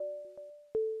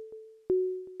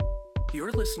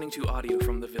You're listening to audio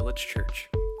from the Village Church,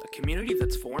 a community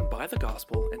that's formed by the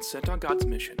gospel and sent on God's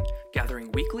mission, gathering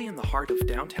weekly in the heart of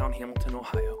downtown Hamilton,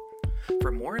 Ohio.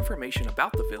 For more information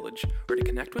about the Village or to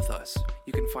connect with us,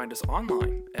 you can find us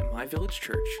online at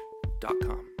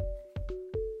myvillagechurch.com.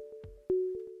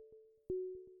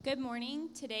 Good morning.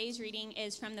 Today's reading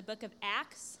is from the book of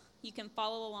Acts. You can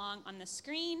follow along on the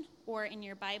screen or in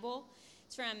your Bible.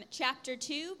 It's from chapter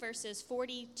 2, verses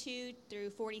 42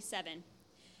 through 47.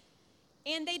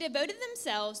 And they devoted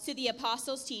themselves to the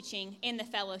apostles' teaching and the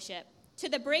fellowship, to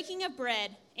the breaking of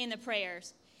bread and the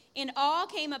prayers. And awe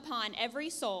came upon every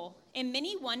soul, and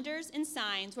many wonders and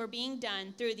signs were being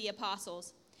done through the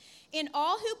apostles. And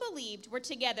all who believed were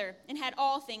together and had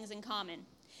all things in common.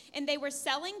 And they were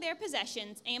selling their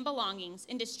possessions and belongings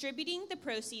and distributing the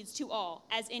proceeds to all,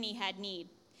 as any had need.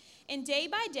 And day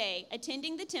by day,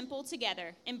 attending the temple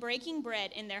together and breaking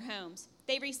bread in their homes,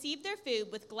 they received their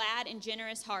food with glad and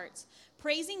generous hearts,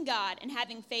 praising God and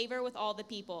having favor with all the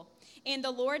people. And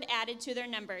the Lord added to their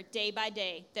number day by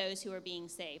day those who were being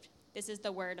saved. This is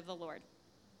the word of the Lord.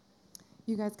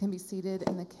 You guys can be seated,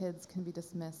 and the kids can be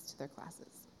dismissed to their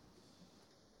classes.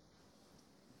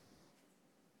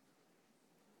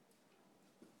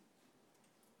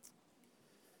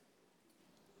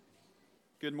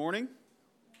 Good morning.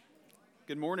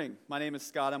 Good morning. My name is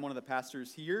Scott. I'm one of the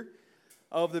pastors here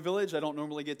of the Village. I don't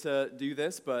normally get to do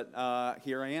this, but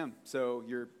here I am. So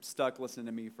you're stuck listening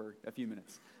to me for a few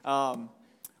minutes.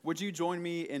 Would you join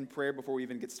me in prayer before we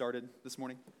even get started this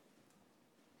morning?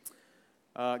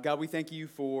 God, we thank you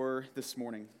for this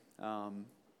morning.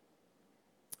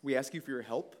 We ask you for your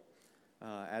help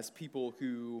as people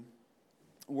who,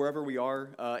 wherever we are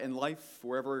in life,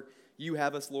 wherever you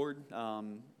have us, Lord,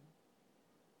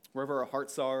 wherever our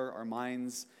hearts are, our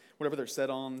minds, whatever they're set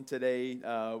on today,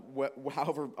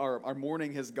 however our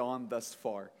morning has gone thus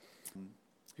far,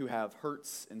 who have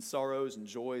hurts and sorrows and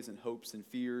joys and hopes and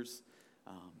fears.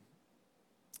 And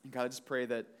God, I just pray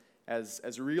that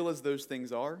as real as those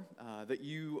things are, that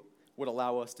you would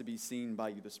allow us to be seen by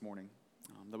you this morning,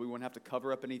 that we wouldn't have to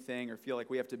cover up anything or feel like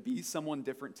we have to be someone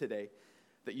different today,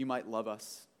 that you might love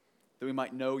us, that we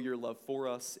might know your love for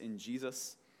us in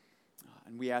Jesus.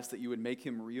 And we ask that you would make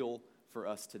him real for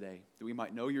us today, that we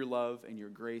might know your love and your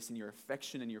grace and your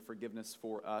affection and your forgiveness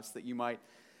for us, that you might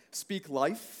speak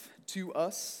life to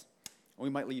us, and we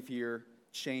might leave here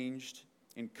changed,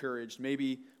 encouraged,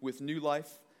 maybe with new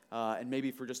life, and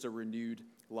maybe for just a renewed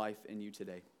life in you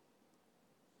today.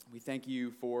 We thank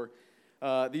you for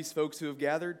these folks who have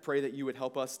gathered. Pray that you would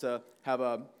help us to have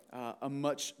a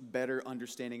much better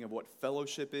understanding of what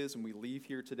fellowship is when we leave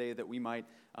here today, that we might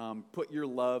put your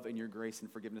love and your grace and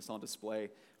forgiveness on display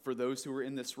for those who are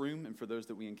in this room and for those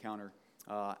that we encounter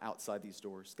outside these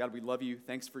doors. God, we love you.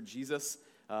 Thanks for Jesus,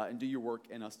 and do your work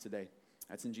in us today.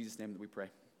 That's in Jesus' name that we pray.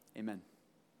 Amen.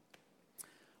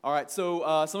 All right,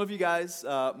 so some of you guys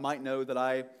might know that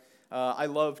I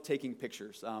love taking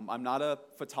pictures. I'm not a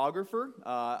photographer.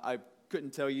 I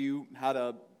couldn't tell you how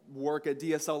to work a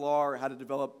DSLR or how to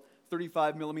develop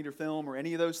 35 millimeter film or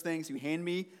any of those things. You hand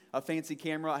me a fancy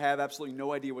camera, I have absolutely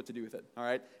no idea what to do with it. All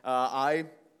right, I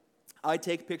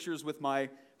take pictures with my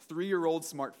 3-year-old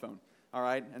smartphone. All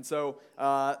right, and so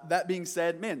that being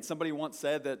said, man, somebody once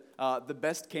said that the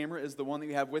best camera is the one that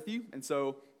you have with you, and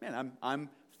so man, I'm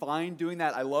fine doing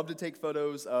that. I love to take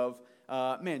photos of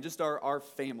just our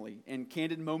family and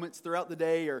candid moments throughout the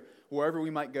day or wherever we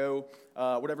might go,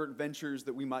 whatever adventures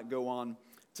that we might go on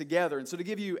together. And so to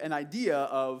give you an idea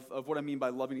of what I mean by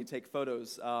loving to take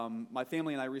photos, my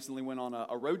family and I recently went on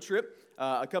a road trip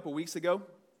a couple weeks ago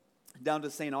down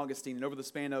to St. Augustine. And over the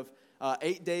span of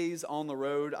 8 days on the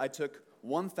road, I took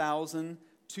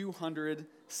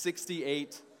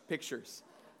 1,268 pictures.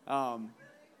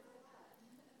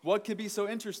 What could be so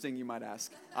interesting, you might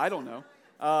ask? I don't know.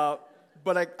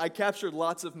 But I captured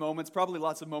lots of moments, probably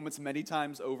lots of moments many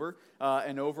times over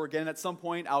and over again. At some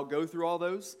point, I'll go through all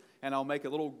those, and I'll make a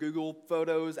little Google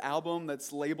Photos album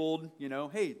that's labeled,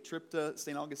 hey, trip to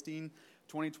St. Augustine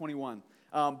 2021.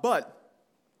 But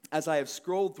as I have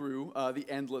scrolled through the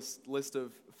endless list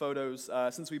of photos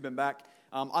since we've been back,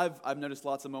 I've noticed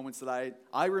lots of moments that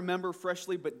I remember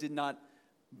freshly but did not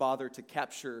bother to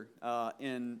capture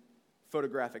in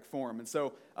photographic form. And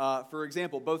so, for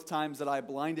example, both times that I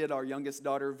blinded our youngest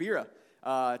daughter, Vera,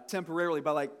 temporarily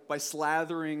by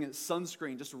slathering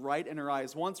sunscreen just right in her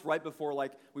eyes once, right before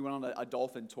we went on a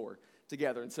dolphin tour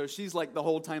together. And so she's the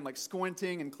whole time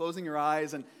squinting and closing her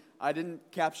eyes, and I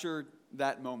didn't capture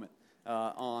that moment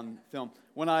on film.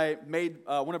 When I made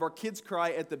one of our kids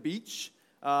cry at the beach,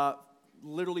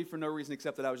 literally for no reason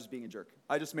except that I was just being a jerk.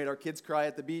 I just made our kids cry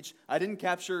at the beach. I didn't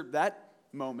capture that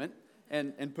moment.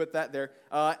 and put that there.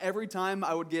 Every time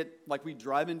I would we'd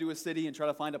drive into a city and try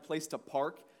to find a place to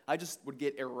park, I just would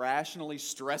get irrationally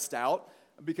stressed out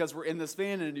because we're in this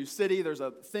van in a new city. There's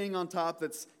a thing on top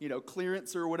that's,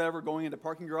 clearance or whatever going into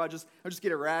parking garages. I just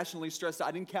get irrationally stressed out.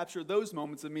 I didn't capture those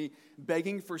moments of me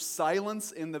begging for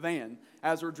silence in the van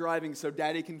as we're driving so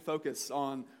Daddy can focus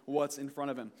on what's in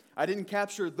front of him. I didn't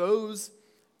capture those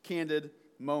candid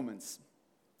moments.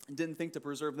 Didn't think to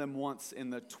preserve them once in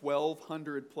the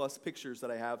 1,200 plus pictures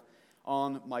that I have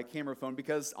on my camera phone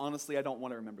because honestly, I don't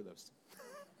want to remember those,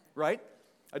 right?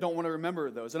 I don't want to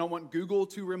remember those. I don't want Google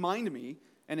to remind me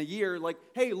in a year,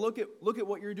 hey, look at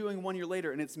what you're doing 1 year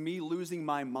later, and it's me losing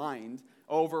my mind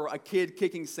over a kid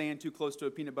kicking sand too close to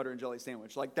a peanut butter and jelly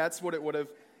sandwich. That's what it would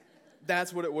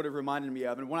have reminded me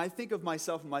of. And when I think of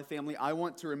myself and my family, I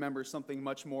want to remember something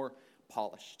much more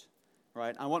polished.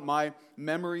 Right? I want my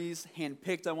memories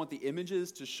handpicked. I want the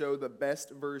images to show the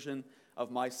best version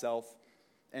of myself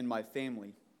and my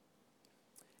family.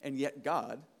 And yet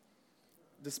God,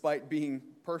 despite being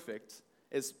perfect,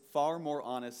 is far more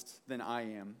honest than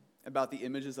I am about the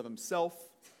images of himself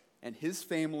and his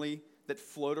family that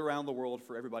float around the world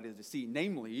for everybody to see.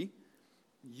 Namely,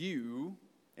 you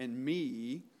and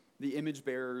me, the image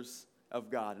bearers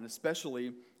of God, and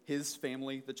especially his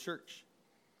family, the church.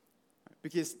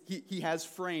 Because he has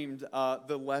framed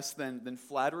the less than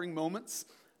flattering moments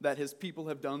that his people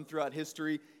have done throughout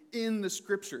history in the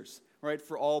scriptures, right,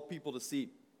 for all people to see.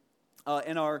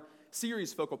 In our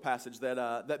series focal passage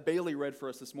that Bailey read for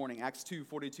us this morning, Acts 2,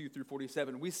 42 through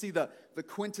 47, we see the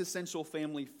quintessential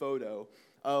family photo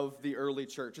of the early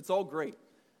church. It's all great,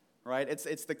 right?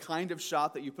 It's the kind of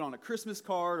shot that you put on a Christmas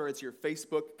card, or it's your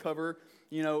Facebook cover,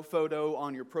 photo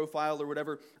on your profile or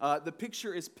whatever. The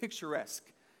picture is picturesque,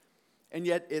 and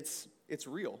yet it's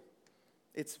real.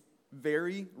 It's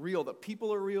very real. The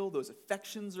people are real. Those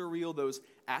affections are real. Those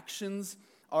actions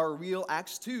are real.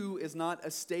 Acts 2 is not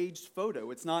a staged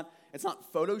photo. It's not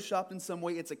photoshopped in some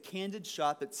way. It's a candid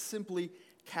shot that simply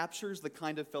captures the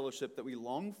kind of fellowship that we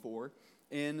long for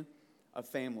in a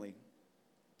family.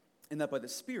 And that by the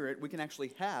Spirit, we can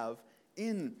actually have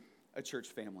in a church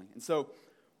family. And so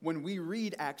when we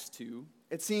read Acts 2,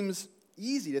 it seems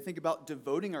easy to think about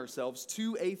devoting ourselves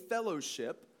to a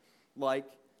fellowship like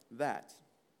that.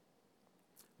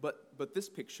 But this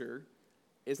picture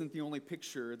isn't the only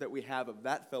picture that we have of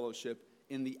that fellowship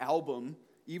in the album,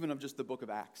 even of just the book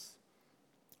of Acts.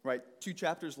 Right? 2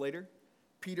 chapters later,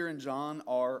 Peter and John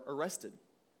are arrested.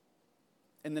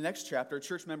 In the next chapter,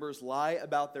 church members lie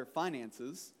about their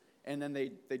finances, and then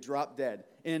they drop dead.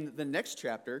 In the next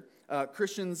chapter,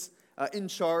 Christians in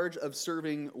charge of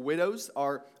serving widows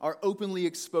are openly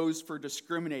exposed for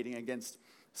discriminating against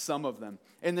some of them.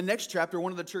 In the next chapter,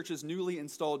 one of the church's newly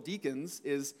installed deacons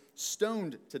is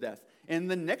stoned to death. In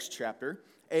the next chapter,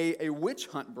 a witch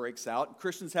hunt breaks out.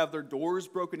 Christians have their doors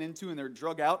broken into and they're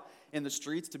drug out in the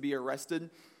streets to be arrested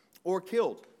or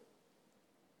killed.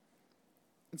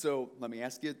 And so let me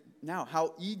ask you now,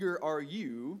 how eager are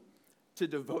you to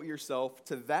devote yourself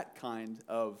to that kind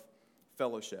of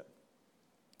fellowship?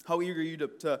 How eager are you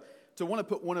to want to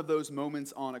put one of those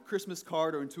moments on a Christmas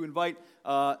card, or to invite,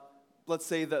 let's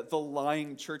say, the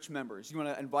lying church members? You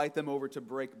want to invite them over to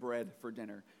break bread for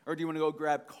dinner? Or do you want to go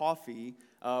grab coffee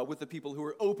with the people who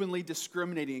are openly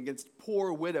discriminating against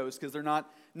poor widows because they're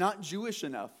not Jewish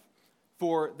enough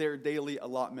for their daily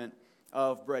allotment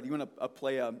of bread? You want to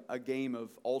play a game of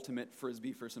ultimate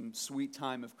frisbee for some sweet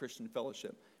time of Christian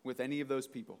fellowship with any of those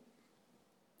people?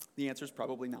 The answer is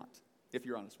probably not, if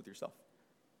you're honest with yourself.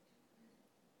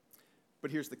 But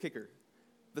here's the kicker.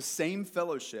 The same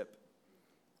fellowship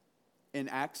in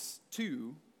Acts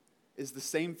 2 is the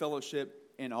same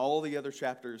fellowship in all the other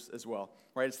chapters as well,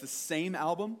 right? It's the same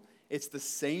album. It's the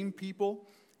same people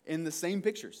in the same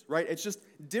pictures, right? It's just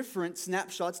different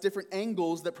snapshots, different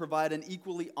angles that provide an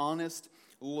equally honest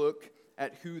look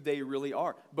at who they really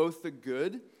are, both the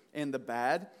good and the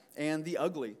bad and the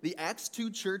ugly. The Acts 2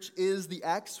 church is the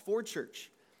Acts 4 church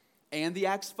and the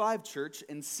Acts 5 church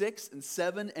and 6 and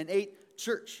 7 and 8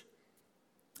 church.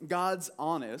 God's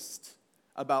honest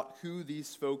about who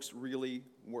these folks really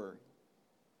were.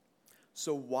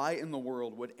 So why in the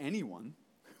world would anyone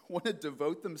want to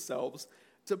devote themselves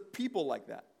to people like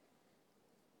that?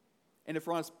 And if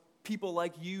we're honest, people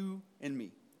like you and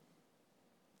me.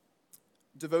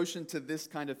 Devotion to this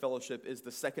kind of fellowship is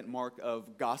the second mark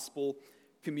of gospel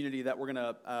community that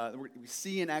we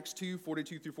see in Acts 2,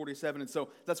 42 through 47. And so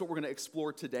that's what we're going to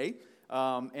explore today.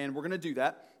 And we're going to do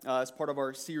that as part of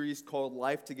our series called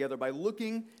Life Together by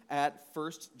looking at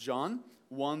 1 John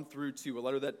 1 through 2, a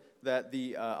letter that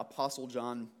the Apostle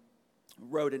John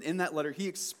wrote. And in that letter, he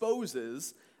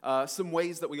exposes some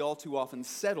ways that we all too often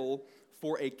settle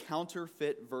for a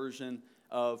counterfeit version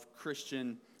of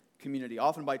Christian community,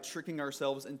 often by tricking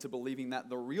ourselves into believing that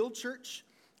the real church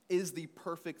is the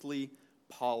perfectly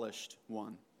polished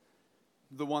one,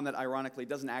 the one that ironically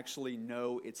doesn't actually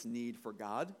know its need for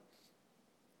God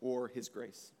or His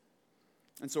grace.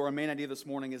 And so our main idea this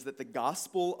morning is that the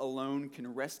gospel alone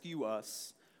can rescue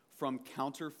us from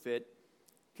counterfeit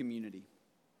community.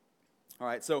 All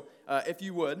right, so if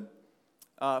you would,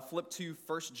 flip to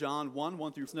 1 John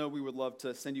 1 through 4. We would love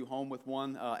to send you home with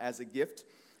one as a gift.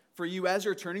 For you, as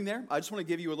you're turning there, I just want to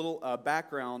give you a little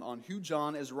background on who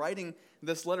John is writing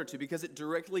this letter to, because it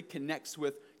directly connects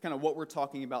with kind of what we're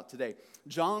talking about today.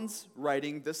 John's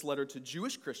writing this letter to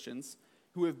Jewish Christians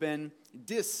who have been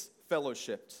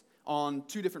disfellowshipped on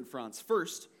two different fronts.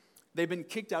 First, they've been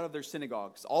kicked out of their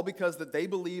synagogues, all because that they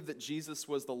believed that Jesus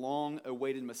was the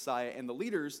long-awaited Messiah, and the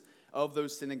leaders of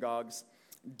those synagogues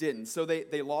didn't. So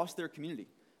they lost their community.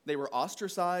 They were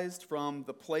ostracized from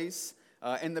the place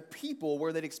and the people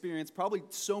where they'd experienced probably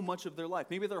so much of their life,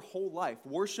 maybe their whole life.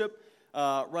 Worship,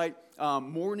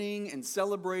 mourning and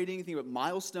celebrating, think about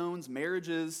milestones,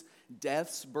 marriages,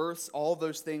 deaths, births, all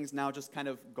those things now just kind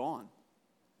of gone.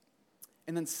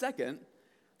 And then second,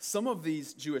 some of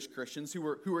these Jewish Christians who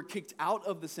were kicked out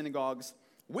of the synagogues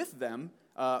with them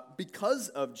because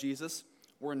of Jesus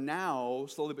were now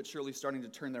slowly but surely starting to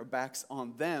turn their backs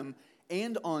on them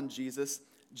and on Jesus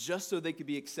just so they could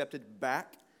be accepted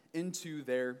back into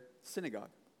their synagogue.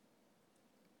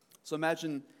 So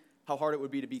imagine how hard it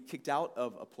would be to be kicked out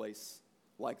of a place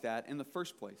like that in the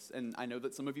first place. And I know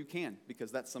that some of you can,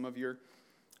 because that's some of your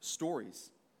stories.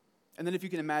 And then if you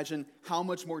can imagine how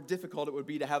much more difficult it would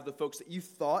be to have the folks that you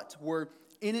thought were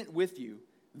in it with you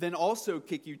then also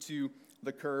kick you to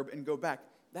the curb and go back.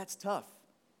 That's tough.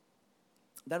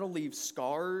 That'll leave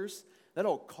scars.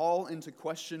 That'll call into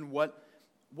question what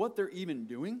they're even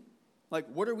doing. Like,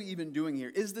 what are we even doing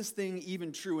here? Is this thing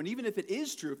even true? And even if it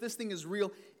is true, if this thing is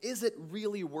real, is it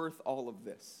really worth all of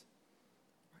this?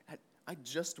 I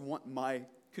just want my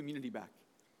community back,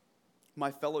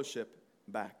 my fellowship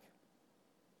back.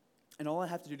 And all I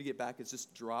have to do to get back is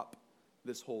just drop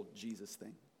this whole Jesus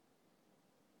thing,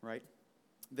 right?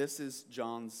 This is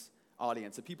John's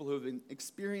audience, the people who have been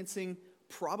experiencing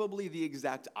probably the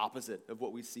exact opposite of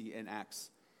what we see in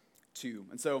Acts 2.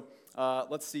 And so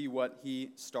let's see what he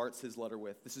starts his letter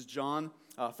with. This is 1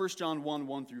 John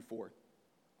 1 through 4.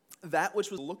 That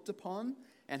which was looked upon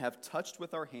and have touched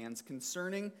with our hands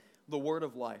concerning the word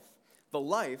of life. The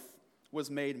life was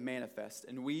made manifest,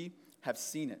 and we have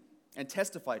seen it and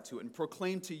testified to it and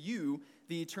proclaimed to you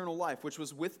the eternal life, which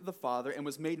was with the Father and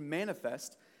was made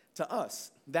manifest to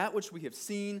us. That which we have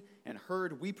seen and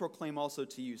heard, we proclaim also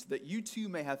to you, so that you too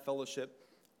may have fellowship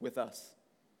with us.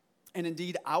 And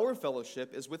indeed, our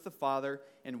fellowship is with the Father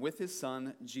and with His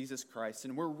Son, Jesus Christ.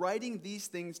 And we're writing these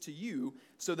things to you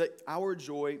so that our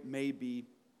joy may be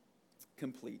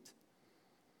complete.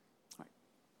 All right.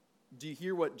 Do you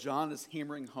hear what John is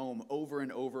hammering home over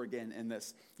and over again in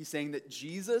this? He's saying that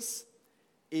Jesus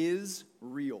is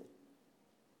real.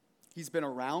 He's been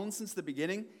around since the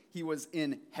beginning. He was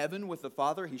in heaven with the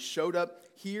Father. He showed up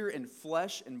here in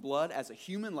flesh and blood as a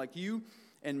human like you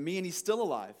and me, and He's still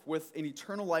alive with an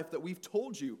eternal life that we've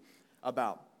told you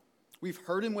about. We've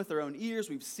heard Him with our own ears.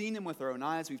 We've seen Him with our own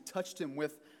eyes. We've touched Him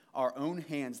with our own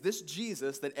hands. This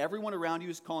Jesus that everyone around you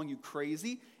is calling you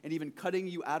crazy and even cutting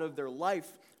you out of their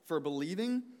life for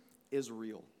believing is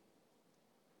real.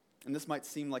 And this might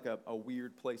seem like a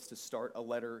weird place to start a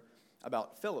letter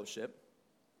about fellowship,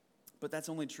 but that's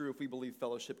only true if we believe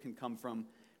fellowship can come from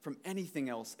anything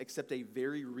else except a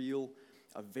very real,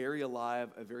 a very alive,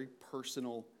 a very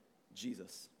personal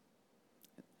Jesus.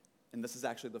 And this is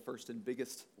actually the first and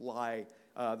biggest lie,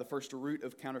 the first root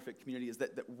of counterfeit community is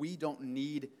that we don't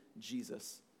need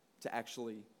Jesus to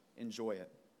actually enjoy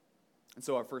it. And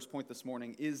so our first point this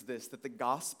morning is this, that the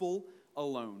gospel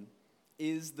alone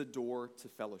is the door to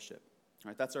fellowship. All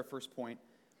right, that's our first point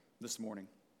this morning.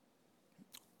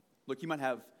 Look, you might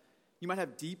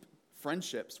have deep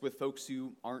friendships with folks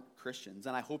who aren't Christians,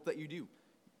 and I hope that you do.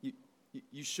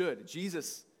 You should.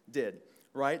 Jesus did,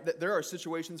 right? There are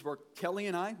situations where Kelly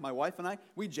and I, my wife and I,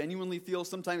 we genuinely feel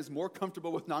sometimes more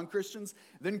comfortable with non-Christians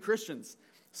than Christians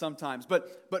sometimes.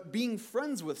 But being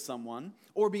friends with someone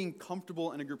or being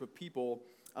comfortable in a group of people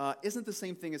isn't the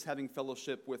same thing as having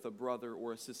fellowship with a brother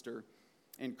or a sister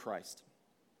in Christ.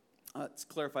 Let's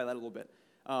clarify that a little bit.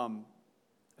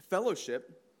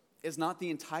 Fellowship is not the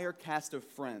entire cast of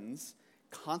friends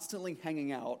constantly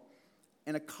hanging out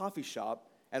in a coffee shop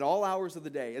at all hours of the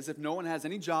day, as if no one has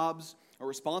any jobs or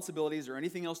responsibilities or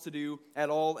anything else to do at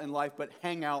all in life but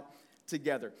hang out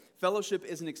together. Fellowship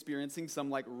isn't experiencing some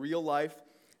like real life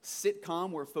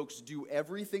sitcom where folks do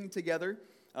everything together,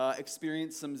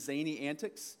 experience some zany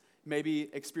antics, maybe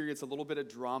experience a little bit of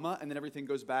drama, and then everything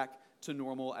goes back to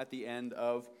normal at the end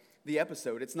of the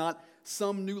episode. It's not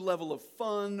some new level of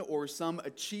fun or some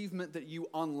achievement that you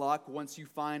unlock once you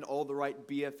find all the right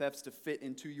BFFs to fit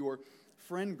into your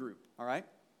friend group, all right?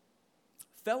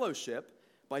 Fellowship,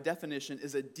 by definition,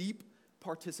 is a deep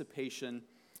participation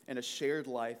in a shared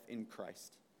life in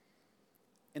Christ.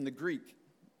 In the Greek,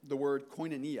 the word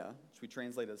koinonia, which we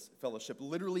translate as fellowship,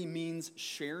 literally means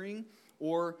sharing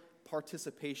or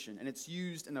participation, and it's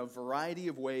used in a variety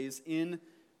of ways in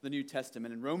the New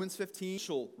Testament. In Romans 15,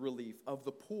 social relief of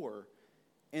the poor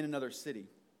in another city.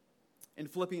 In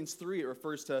Philippians 3, it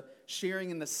refers to sharing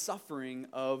in the suffering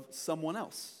of someone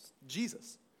else,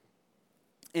 Jesus.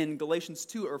 In Galatians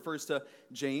 2, it refers to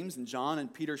James and John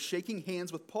and Peter shaking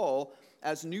hands with Paul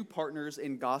as new partners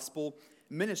in gospel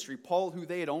ministry. Paul, who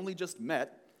they had only just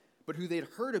met, but who they'd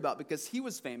heard about because he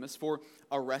was famous for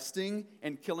arresting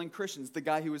and killing Christians, the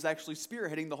guy who was actually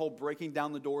spearheading the whole breaking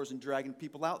down the doors and dragging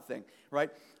people out thing, right?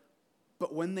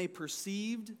 But when they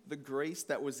perceived the grace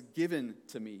that was given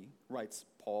to me, writes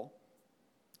Paul,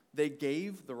 they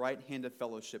gave the right hand of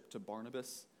fellowship to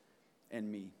Barnabas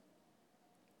and me.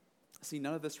 See,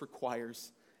 none of this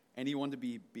requires anyone to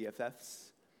be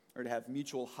BFFs or to have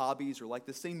mutual hobbies or like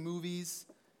the same movies,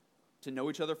 to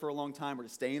know each other for a long time, or to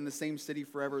stay in the same city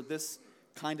forever. This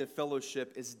kind of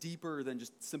fellowship is deeper than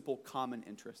just simple common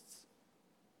interests.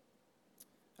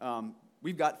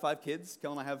 We've got 5 kids.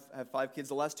 Kel and I have 5 kids.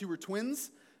 The last 2 were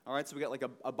twins. All right, so we got like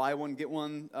a buy one, get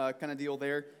one kind of deal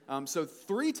there. So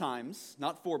 3 times,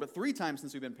 not 4, but 3 times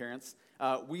since we've been parents,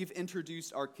 we've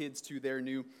introduced our kids to their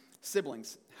new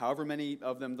siblings, however many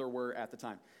of them there were at the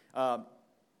time.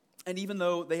 And even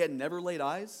though they had never laid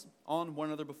eyes on one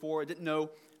another before, I didn't know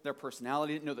their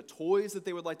personality, didn't know the toys that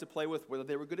they would like to play with, whether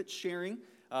they were good at sharing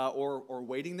or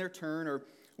waiting their turn or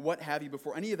what have you.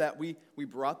 Before any of that, we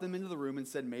brought them into the room and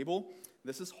said, Mabel,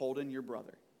 this is Holden, your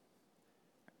brother.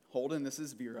 Holden, this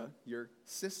is Vera, your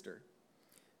sister.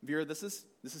 Vera, this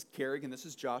is Carrick, and this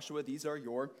is Joshua. These are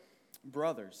your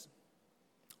brothers.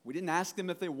 We didn't ask them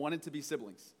if they wanted to be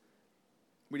siblings.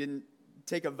 We didn't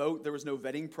take a vote. There was no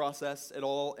vetting process at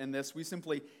all in this. We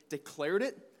simply declared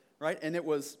it, right? And it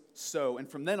was so. And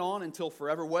from then on until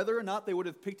forever, whether or not they would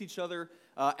have picked each other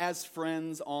as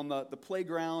friends on the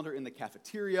playground or in the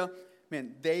cafeteria,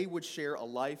 man, they would share a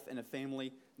life and a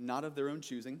family not of their own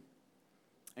choosing,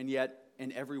 and yet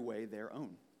in every way their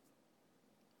own.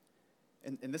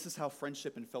 And this is how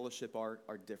friendship and fellowship are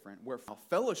different. Where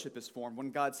fellowship is formed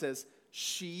when God says,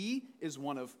 she is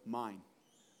one of mine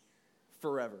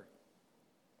forever.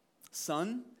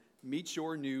 Son, meet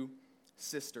your new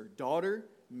sister. Daughter,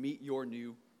 meet your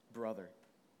new brother.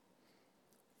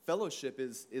 Fellowship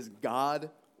is God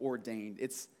ordained.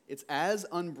 It's as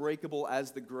unbreakable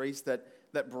as the grace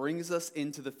that brings us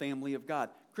into the family of God.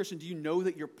 Christian, do you know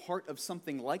that you're part of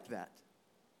something like that?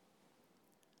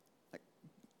 Like,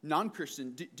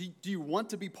 non-Christian, do you want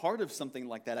to be part of something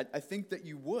like that? I think that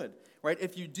you would, right?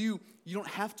 If you do, you don't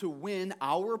have to win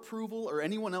our approval or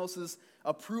anyone else's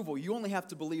approval. You only have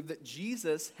to believe that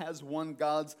Jesus has won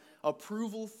God's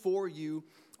approval for you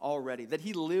already, that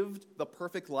he lived the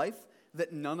perfect life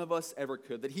that none of us ever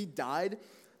could, that he died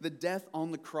the death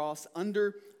on the cross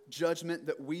under judgment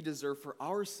that we deserve for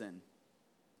our sin.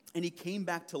 And he came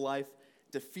back to life,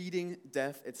 defeating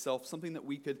death itself, something that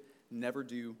we could never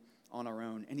do on our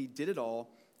own. And he did it all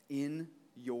in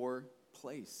your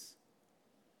place.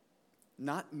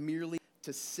 Not merely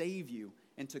to save you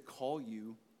and to call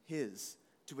you his,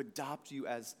 to adopt you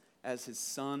as his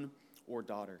son or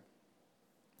daughter.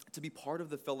 To be part of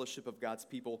the fellowship of God's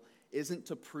people isn't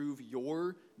to prove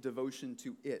your devotion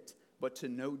to it, but to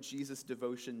know Jesus'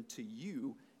 devotion to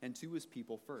you and to his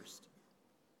people first.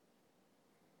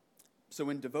 So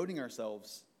in devoting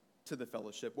ourselves to the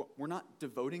fellowship, we're not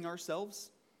devoting ourselves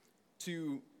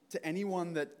to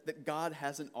anyone that God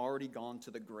hasn't already gone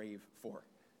to the grave for,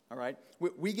 all right?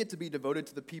 We get to be devoted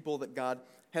to the people that God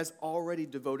has already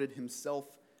devoted himself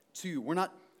to.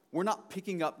 We're not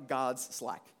picking up God's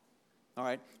slack, all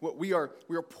right? We are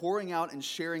pouring out and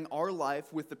sharing our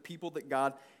life with the people that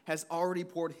God has already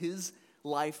poured his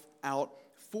life out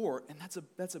for, and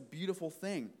that's a beautiful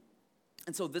thing.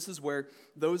 And so this is where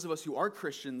those of us who are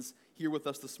Christians here with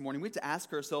us this morning, we have to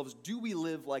ask ourselves, do we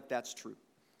live like that's true?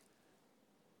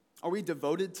 Are we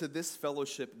devoted to this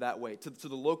fellowship that way, to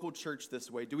the local church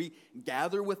this way? Do we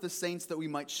gather with the saints that we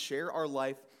might share our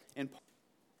life,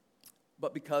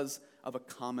 but because of a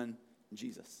common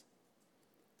Jesus?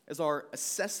 As our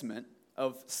assessment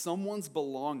of someone's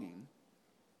belonging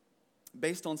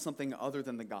based on something other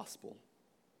than the gospel?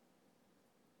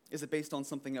 Is it based on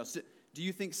something else? Do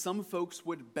you think some folks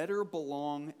would better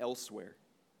belong elsewhere?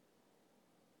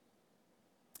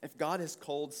 If God has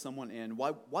called someone in,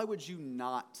 why would you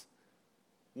not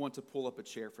want to pull up a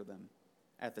chair for them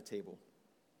at the table?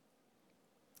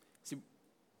 See,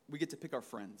 we get to pick our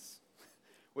friends.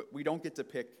 We don't get to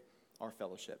pick our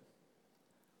fellowship.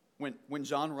 When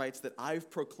John writes that I've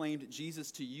proclaimed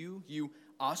Jesus to you, you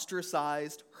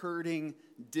ostracized, hurting,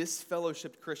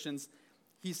 disfellowshipped Christians,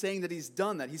 he's saying that he's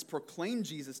done that. He's proclaimed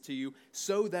Jesus to you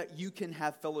so that you can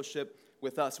have fellowship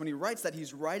with us. When he writes that,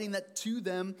 he's writing that to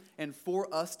them and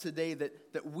for us today,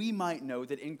 that we might know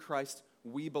that in Christ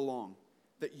we belong,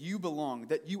 that you belong,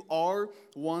 that you are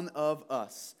one of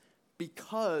us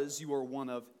because you are one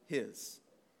of his.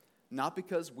 Not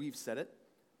because we've said it,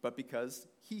 but because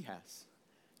he has.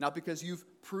 Not because you've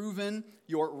proven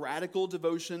your radical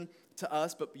devotion to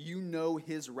us, but you know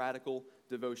his radical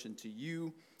devotion to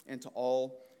you and to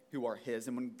all who are his.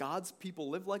 And when God's people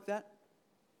live like that,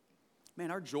 man,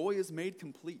 our joy is made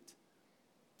complete.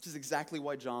 Which is exactly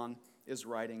why John is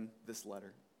writing this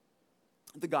letter.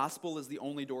 The gospel is the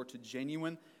only door to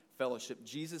genuine fellowship.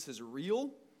 Jesus is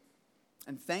real,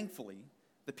 and thankfully,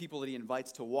 the people that he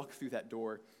invites to walk through that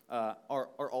door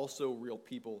are also real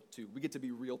people too. We get to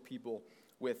be real people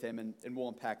with him, and we'll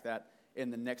unpack that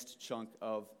in the next chunk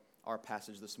of our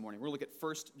passage this morning. We're going to look at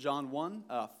 1 John 1,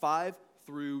 5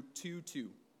 through 2:2.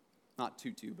 Not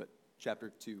 2:2, but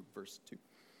chapter 2, verse 2.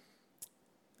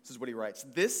 This is what he writes.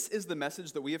 This is the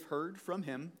message that we have heard from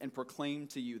him and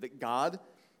proclaimed to you, that God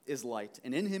is light,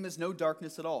 and in him is no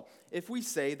darkness at all. If we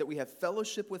say that we have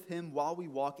fellowship with him while we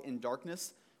walk in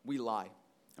darkness, we lie,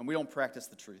 and we don't practice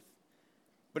the truth.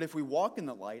 But if we walk in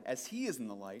the light, as he is in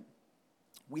the light,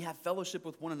 we have fellowship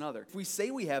with one another. If we say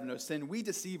we have no sin, we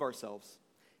deceive ourselves,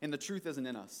 and the truth isn't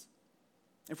in us.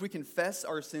 If we confess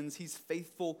our sins, he's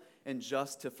faithful and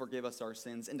just to forgive us our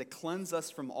sins and to cleanse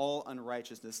us from all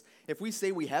unrighteousness. If we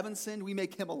say we haven't sinned, we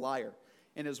make him a liar,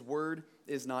 and his word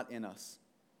is not in us.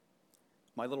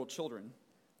 My little children,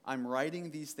 I'm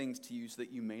writing these things to you so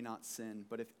that you may not sin.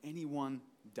 But if anyone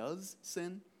does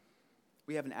sin,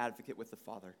 we have an advocate with the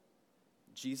Father,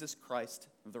 Jesus Christ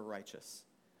the righteous.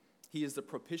 He is the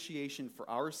propitiation for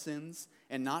our sins,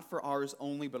 and not for ours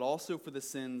only, but also for the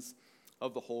sins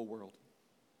of the whole world.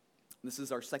 This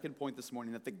is our second point this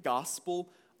morning, that the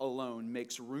gospel alone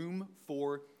makes room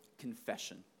for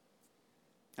confession.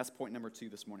 That's point number 2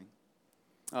 this morning.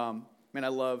 Man, I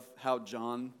love how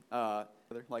John, I'm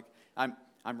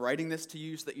writing this to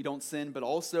you so that you don't sin, but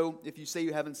also if you say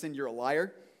you haven't sinned, you're a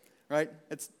liar, right?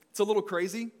 It's a little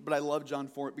crazy, but I love John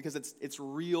for it because it's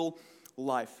real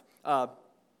life.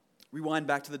 Rewind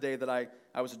back to the day that I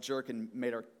was a jerk and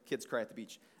made our kids cry at the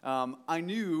beach. I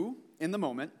knew in the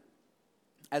moment,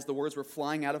 as the words were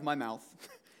flying out of my mouth,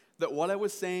 that what I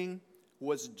was saying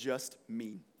was just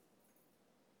mean.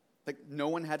 Like, no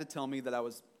one had to tell me that I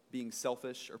was being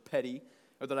selfish or petty,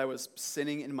 or that I was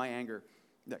sinning in my anger.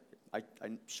 I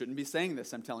shouldn't be saying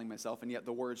this, I'm telling myself, and yet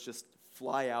the words just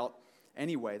fly out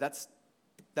anyway. That's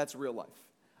real life.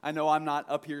 I know I'm not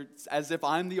up here as if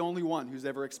I'm the only one who's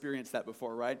ever experienced that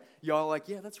before, right? Y'all are like,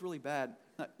 yeah, that's really bad.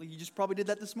 You just probably did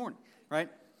that this morning, right?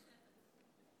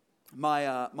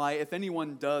 My if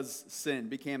anyone does sin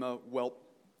became a, well,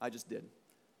 I just did,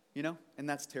 and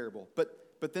that's terrible.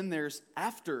 But then there's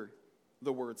after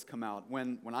the words come out,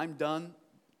 when I'm done,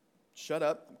 shut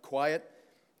up, I'm quiet,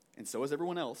 and so is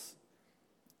everyone else.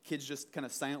 Kids just kind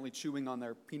of silently chewing on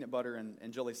their peanut butter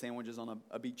and jelly sandwiches on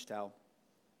a beach towel.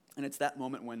 And it's that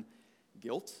moment when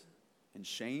guilt and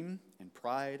shame and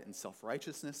pride and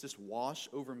self-righteousness just wash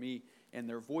over me, and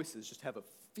their voices just have a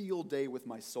field day with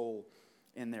my soul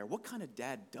in there. What kind of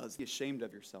dad does? Be ashamed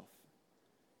of yourself.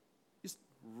 Just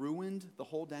ruined the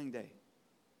whole dang day.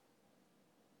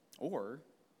 Or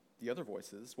the other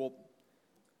voices, well,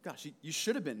 gosh, you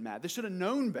should have been mad. They should have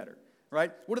known better,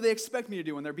 right? What do they expect me to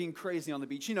do when they're being crazy on the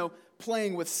beach?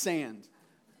 Playing with sand.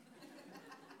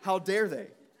 How dare they?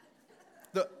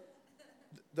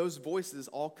 Those voices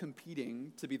all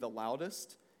competing to be the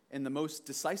loudest and the most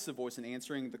decisive voice in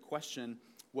answering the question,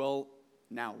 well,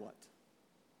 now what?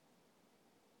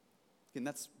 And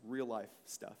that's real life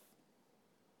stuff.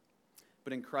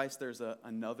 But in Christ, there's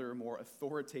another more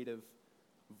authoritative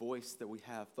voice that we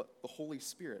have, the Holy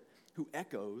Spirit, who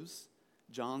echoes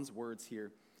John's words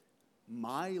here.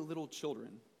 My little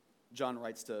children, John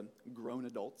writes to grown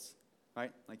adults,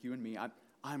 right, like you and me,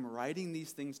 I'm writing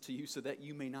these things to you so that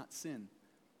you may not sin.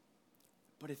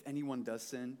 But if anyone does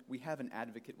sin, we have an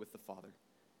advocate with the Father,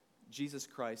 Jesus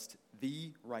Christ,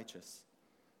 the righteous.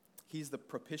 He's the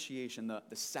propitiation, the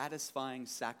satisfying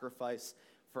sacrifice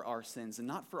for our sins, and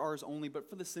not for ours only, but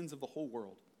for the sins of the whole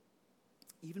world.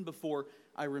 Even before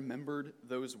I remembered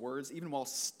those words, even while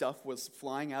stuff was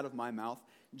flying out of my mouth,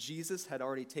 Jesus had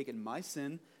already taken my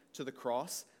sin to the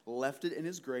cross, left it in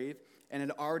his grave, and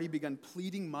had already begun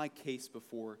pleading my case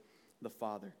before the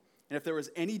Father. And if there was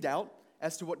any doubt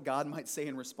as to what God might say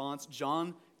in response,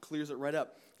 John clears it right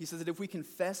up. He says that if we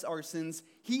confess our sins,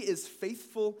 he is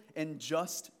faithful and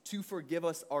just to forgive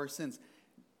us our sins.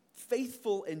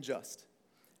 Faithful and just.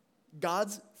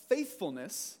 God's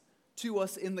faithfulness to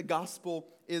us in the gospel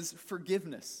is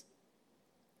forgiveness.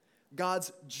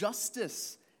 God's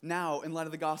justice now in light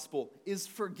of the gospel is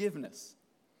forgiveness.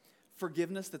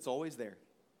 Forgiveness that's always there,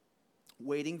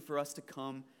 waiting for us to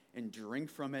come and drink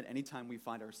from it anytime we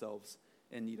find ourselves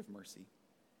in need of mercy.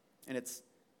 And it's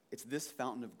this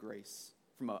fountain of grace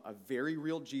from a very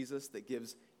real Jesus that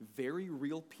gives very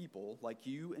real people like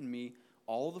you and me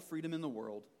all the freedom in the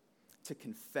world to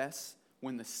confess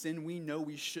when the sin we know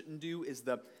we shouldn't do is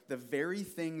the very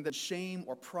thing that shame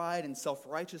or pride and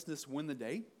self-righteousness win the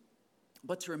day,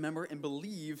 but to remember and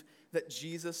believe that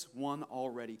Jesus won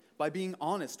already. By being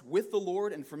honest with the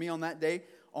Lord, and for me on that day,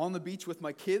 on the beach with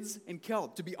my kids and Kel,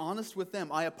 to be honest with them,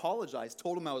 I apologized,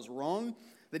 told them I was wrong,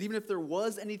 that even if there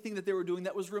was anything that they were doing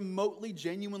that was remotely,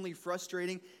 genuinely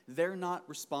frustrating, they're not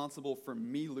responsible for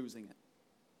me losing it.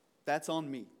 That's on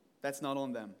me. That's not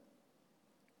on them.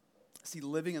 See,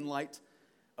 living in light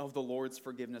of the Lord's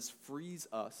forgiveness frees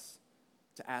us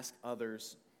to ask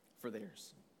others for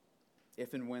theirs,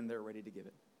 if and when they're ready to give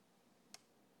it.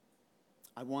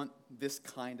 I want this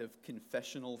kind of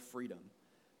confessional freedom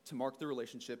to mark the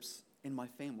relationships in my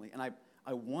family, and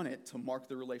I want it to mark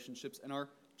the relationships in our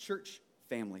church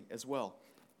family as well.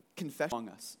 Confession among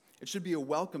us. It should be a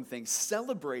welcome thing,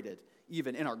 celebrated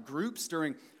even in our groups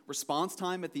during response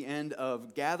time at the end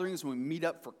of gatherings when we meet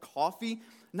up for coffee,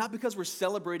 not because we're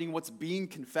celebrating what's being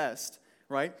confessed,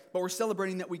 right? But we're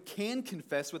celebrating that we can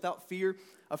confess without fear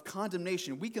of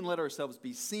condemnation. We can let ourselves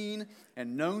be seen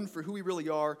and known for who we really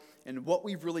are and what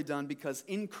we've really done, because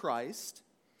in Christ,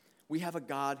 we have a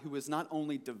God who is not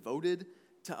only devoted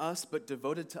to us, but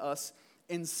devoted to us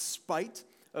in spite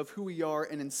of who we are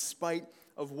and in spite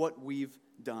of what we've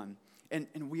done.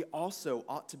 And we also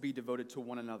ought to be devoted to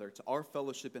one another, to our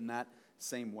fellowship in that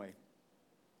same way.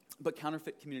 But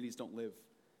counterfeit communities don't live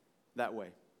that way.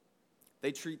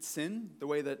 They treat sin the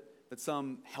way that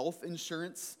some health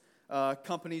insurance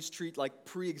companies treat like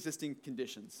pre-existing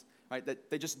conditions, right? That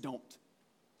they just don't.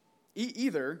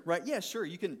 Either, right? Yeah, sure,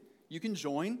 you can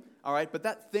join, all right, but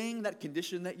that thing, that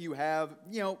condition that you have,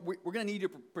 we're going to need you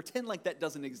to pretend like that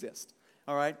doesn't exist,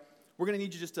 all right? We're going to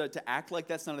need you just to act like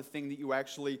that's not a thing that you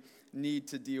actually need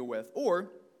to deal with.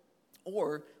 Or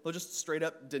they'll just straight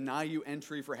up deny you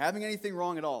entry for having anything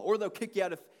wrong at all. Or they'll kick you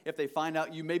out if they find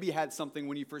out you maybe had something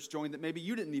when you first joined that maybe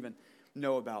you didn't even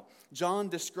know about. John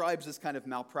describes this kind of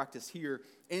malpractice here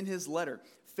in his letter.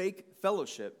 Fake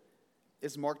fellowship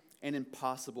is marked an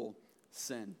impossible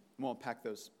sin. We'll unpack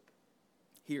those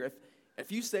here.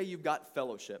 If you say you've got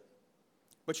fellowship,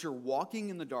 but you're walking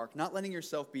in the dark, not letting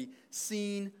yourself be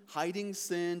seen, hiding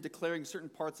sin, declaring certain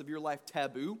parts of your life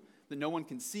taboo that no one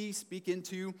can see, speak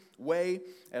into, weigh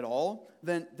at all,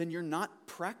 then you're not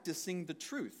practicing the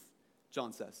truth,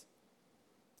 John says.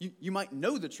 You might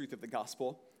know the truth of the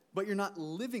gospel, but you're not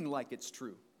living like it's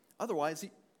true. Otherwise,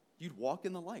 you'd walk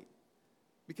in the light,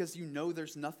 because you know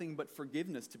there's nothing but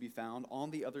forgiveness to be found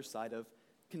on the other side of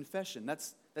confession.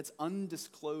 That's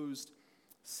undisclosed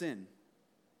sin.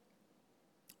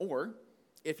 Or,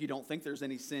 if you don't think there's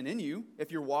any sin in you,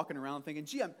 if you're walking around thinking,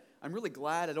 gee, I'm really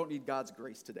glad I don't need God's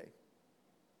grace today.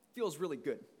 Feels really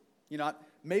good.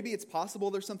 Maybe it's possible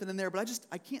there's something in there, but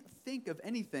I can't think of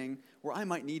anything where I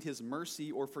might need his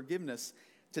mercy or forgiveness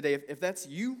today. If that's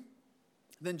you,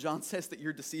 then John says that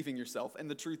you're deceiving yourself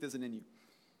and the truth isn't in you.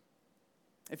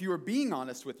 If you are being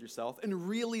honest with yourself and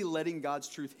really letting God's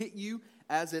truth hit you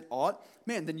as it ought,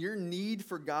 man, then your need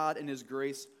for God and his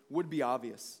grace would be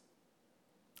obvious.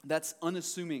 That's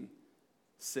unassuming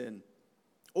sin.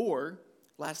 Or,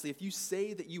 lastly, if you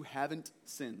say that you haven't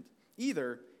sinned,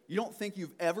 either you don't think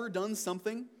you've ever done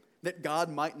something that God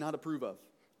might not approve of,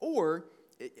 or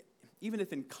even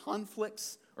if in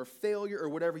conflicts or failure or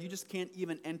whatever, you just can't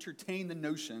even entertain the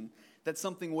notion that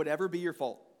something would ever be your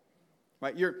fault,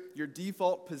 right? Your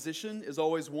default position is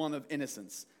always one of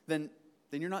innocence. Then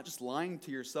you're not just lying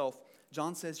to yourself.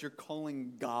 John says you're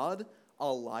calling God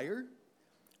a liar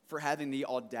for having the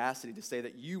audacity to say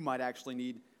that you might actually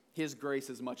need his grace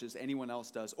as much as anyone else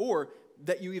does, or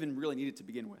that you even really need it to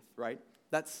begin with, right?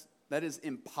 That is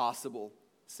impossible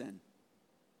sin.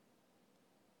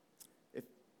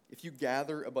 If you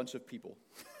gather a bunch of people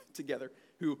together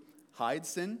who hide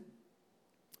sin,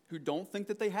 who don't think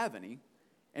that they have any,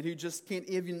 and who just can't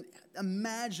even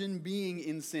imagine being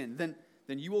in sin, then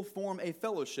you will form a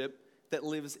fellowship that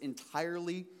lives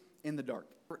entirely in the dark,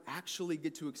 or actually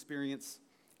get to experience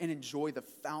and enjoy the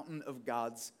fountain of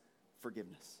God's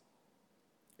forgiveness.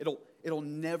 It'll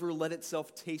never let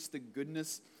itself taste the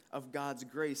goodness of God's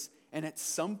grace, and at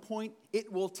some point,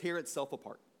 it will tear itself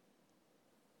apart.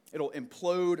 It'll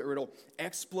implode or it'll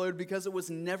explode because it was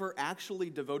never actually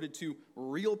devoted to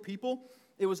real people.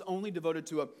 It was only devoted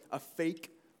to a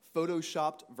fake,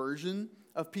 photoshopped version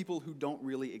of people who don't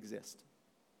really exist.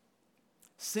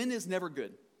 Sin is never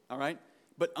good, all right?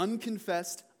 But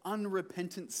unconfessed,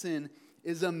 unrepentant sin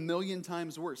is a million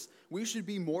times worse. We should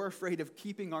be more afraid of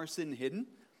keeping our sin hidden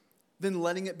than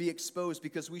letting it be exposed,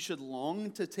 because we should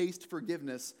long to taste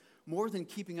forgiveness more than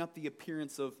keeping up the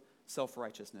appearance of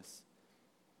self-righteousness.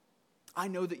 I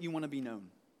know that you want to be known.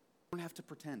 You don't have to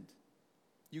pretend.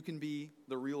 You can be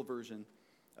the real version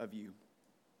of you.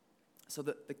 So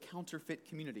that the counterfeit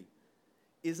community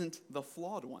isn't the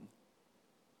flawed one.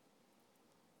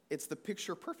 It's the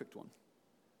picture-perfect one,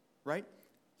 right?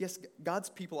 Yes, God's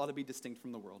people ought to be distinct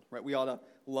from the world, right? We ought to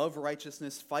love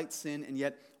righteousness, fight sin, and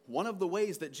yet one of the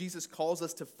ways that Jesus calls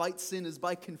us to fight sin is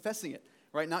by confessing it,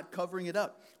 right? Not covering it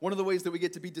up. One of the ways that we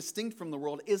get to be distinct from the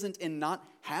world isn't in not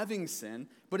having sin,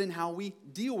 but in how we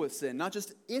deal with sin. Not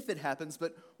just if it happens,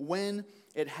 but when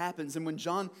it happens. And when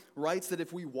John writes that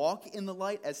if we walk in the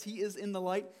light as he is in the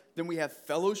light, then we have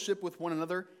fellowship with one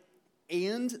another,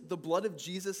 and the blood of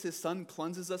Jesus, his son,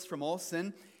 cleanses us from all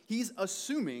sin, he's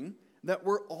assuming that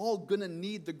we're all going to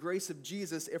need the grace of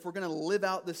Jesus if we're going to live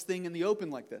out this thing in the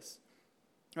open like this.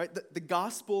 Right? The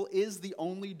gospel is the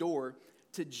only door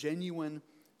to genuine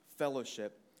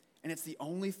fellowship, and it's the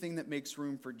only thing that makes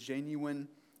room for genuine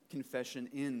confession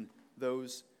in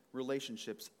those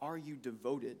relationships. Are you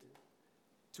devoted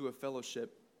to a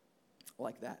fellowship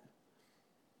like that?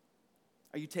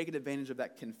 Are you taking advantage of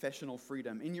that confessional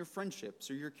freedom in your friendships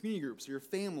or your community groups or your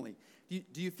family?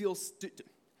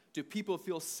 Do people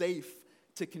feel safe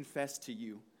to confess to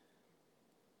you?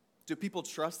 Do people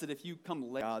trust that if you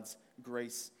come late, God's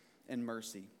grace and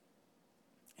mercy?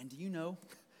 And do you know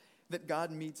that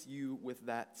God meets you with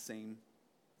that same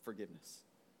forgiveness?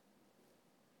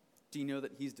 Do you know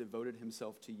that he's devoted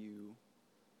himself to you,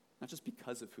 not just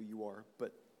because of who you are,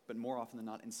 but more often than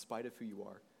not, in spite of who you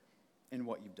are and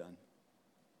what you've done?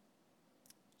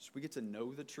 Should we get to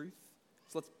know the truth?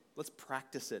 So let's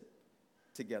practice it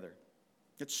together.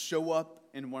 Let's show up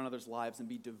in one another's lives and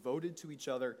be devoted to each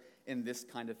other in this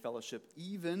kind of fellowship,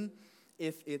 even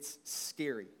if it's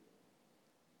scary.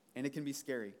 And it can be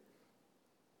scary.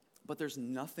 But there's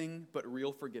nothing but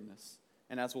real forgiveness.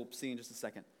 And as we'll see in just a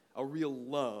second, a real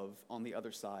love on the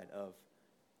other side of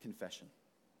confession.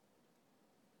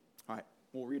 All right,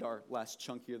 we'll read our last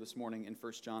chunk here this morning in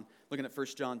 1 John. Looking at 1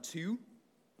 John 2,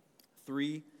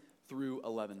 3 through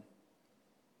 11.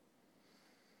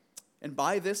 And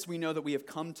by this we know that we have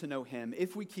come to know him,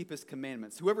 if we keep his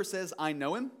commandments. Whoever says, I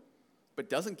know him, but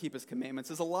doesn't keep his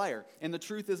commandments is a liar, and the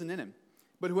truth isn't in him.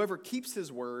 But whoever keeps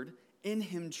his word, in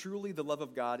him truly the love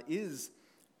of God is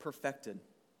perfected.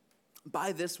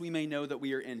 By this we may know that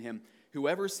we are in him.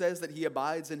 Whoever says that he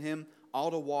abides in him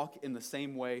ought to walk in the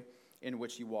same way in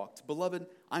which he walked. Beloved,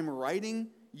 I'm writing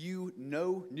you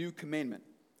no new commandment,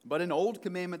 but an old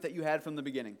commandment that you had from the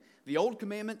beginning. The old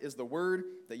commandment is the word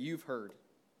that you've heard.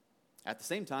 At the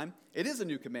same time, it is a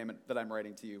new commandment that I'm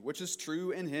writing to you, which is true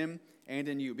in him and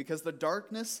in you, because the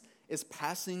darkness is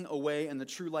passing away and the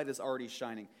true light is already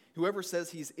shining. Whoever says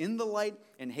he's in the light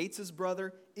and hates his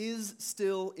brother is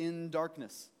still in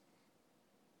darkness.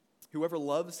 Whoever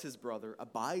loves his brother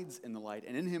abides in the light,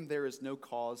 and in him there is no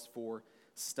cause for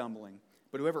stumbling.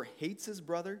 But whoever hates his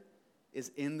brother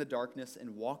is in the darkness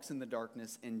and walks in the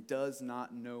darkness and does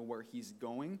not know where he's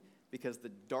going, because the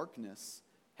darkness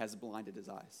has blinded his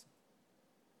eyes.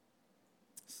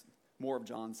 More of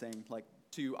John saying like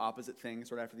two opposite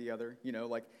things right after the other. You know,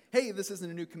 like, hey, this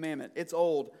isn't a new commandment. It's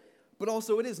old, but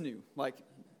also it is new. Like,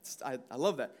 I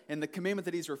love that. And the commandment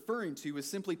that he's referring to is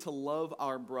simply to love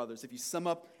our brothers. If you sum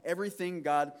up everything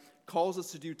God calls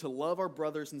us to do, to love our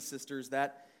brothers and sisters,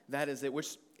 that is it,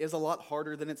 which is a lot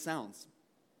harder than it sounds.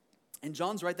 And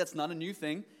John's right, that's not a new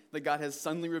thing that God has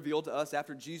suddenly revealed to us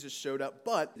after Jesus showed up,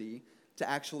 but to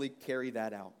actually carry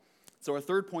that out. So our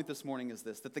third point this morning is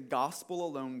this, that the gospel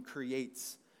alone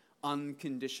creates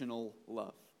unconditional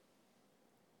love.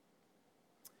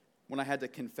 When I had to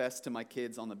confess to my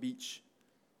kids on the beach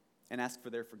and ask for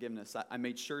their forgiveness, I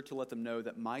made sure to let them know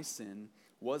that my sin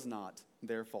was not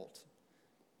their fault.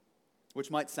 which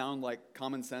might sound like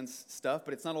common sense stuff,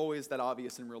 but it's not always that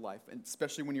obvious in real life, and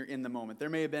especially when you're in the moment. There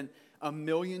may have been a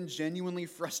million genuinely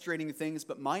frustrating things,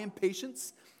 but my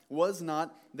impatience was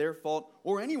not their fault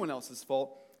or anyone else's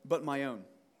fault but my own.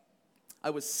 I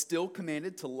was still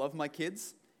commanded to love my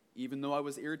kids, even though I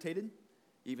was irritated,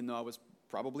 even though I was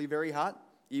probably very hot,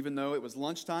 even though it was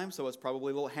lunchtime, so I was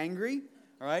probably a little hangry,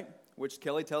 all right, which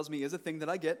Kelly tells me is a thing that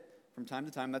I get from time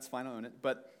to time. That's fine, I own it,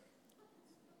 but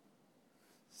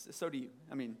so do you.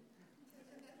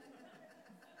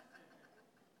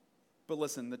 But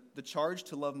listen, the charge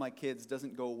to love my kids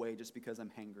doesn't go away just because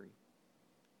I'm hangry.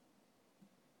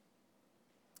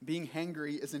 Being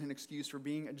hangry isn't an excuse for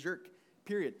being a jerk,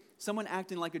 period. Someone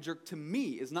acting like a jerk to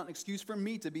me is not an excuse for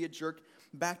me to be a jerk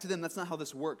back to them. That's not how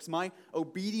this works. My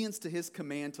obedience to his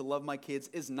command to love my kids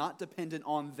is not dependent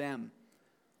on them,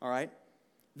 all right?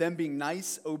 Them being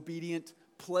nice, obedient,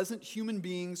 pleasant human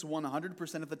beings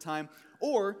 100% of the time,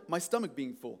 or my stomach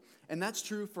being full. And that's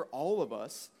true for all of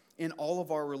us in all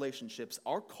of our relationships.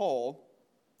 Our call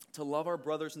to love our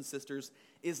brothers and sisters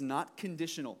is not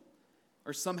conditional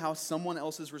or somehow someone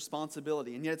else's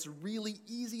responsibility. And yet it's really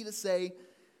easy to say,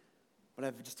 but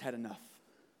I've just had enough.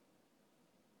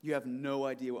 You have no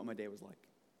idea what my day was like.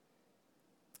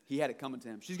 He had it coming to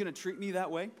him. She's going to treat me that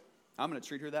way. I'm going to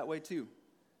treat her that way too.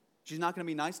 She's not going to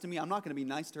be nice to me. I'm not going to be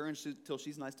nice to her until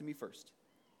she's nice to me first.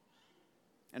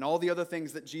 And all the other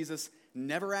things that Jesus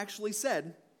never actually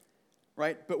said,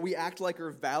 right? But we act like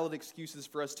are valid excuses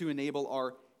for us to enable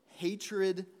our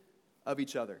hatred of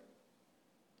each other.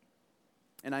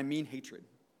 And I mean hatred.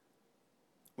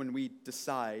 When we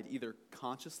decide, either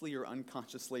consciously or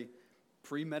unconsciously,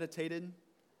 premeditated,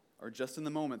 or just in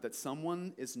the moment, that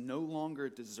someone is no longer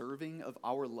deserving of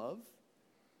our love,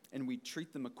 and we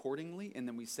treat them accordingly, and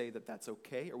then we say that that's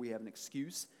okay, or we have an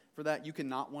excuse for that. You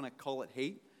cannot want to call it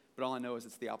hate, but all I know is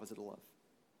it's the opposite of love.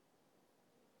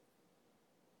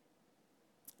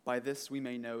 By this we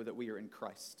may know that we are in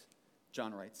Christ,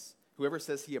 John writes. Whoever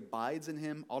says he abides in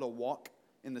him ought to walk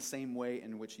in the same way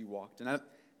in which he walked. And I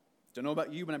don't know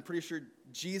about you, but I'm pretty sure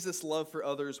Jesus' love for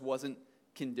others wasn't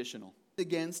conditional.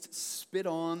 Against, spit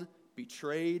on,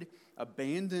 betrayed,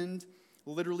 abandoned,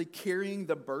 literally carrying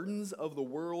the burdens of the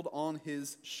world on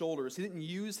his shoulders. He didn't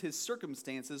use his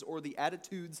circumstances or the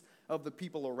attitudes of the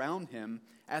people around him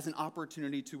as an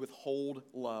opportunity to withhold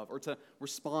love or to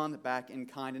respond back in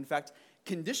kind. In fact,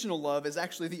 conditional love is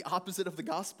actually the opposite of the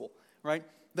gospel, right?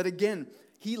 That again,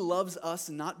 he loves us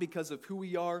not because of who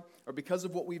we are or because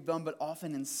of what we've done, but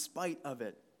often in spite of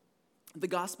it. The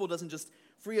gospel doesn't just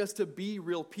free us to be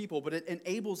real people, but it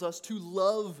enables us to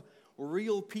love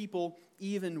real people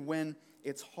even when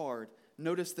it's hard.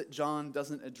 Notice that John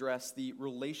doesn't address the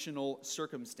relational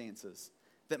circumstances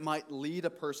that might lead a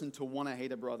person to want to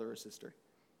hate a brother or sister.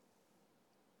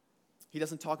 He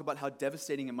doesn't talk about how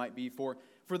devastating it might be for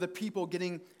the people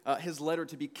getting his letter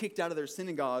to be kicked out of their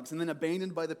synagogues and then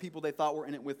abandoned by the people they thought were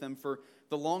in it with them for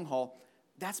the long haul.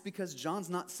 That's because John's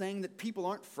not saying that people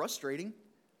aren't frustrating.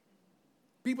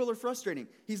 People are frustrating.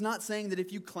 He's not saying that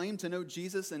if you claim to know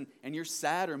Jesus and you're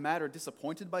sad or mad or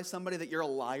disappointed by somebody that you're a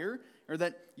liar or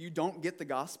that you don't get the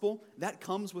gospel. That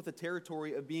comes with the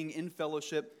territory of being in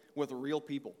fellowship with real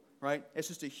people, right? It's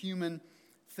just a human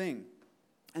thing.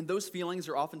 And those feelings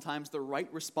are oftentimes the right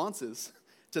responses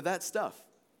to that stuff.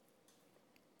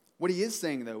 What he is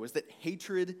saying, though, is that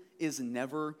hatred is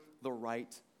never the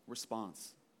right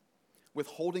response.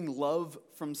 Withholding love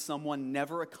from someone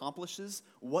never accomplishes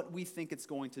what we think it's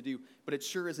going to do, but it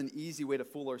sure is an easy way to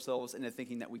fool ourselves into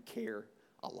thinking that we care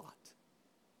a lot.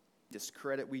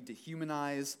 Discredit, we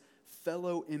dehumanize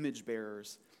fellow image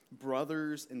bearers,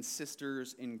 brothers and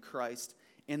sisters in Christ,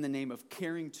 in the name of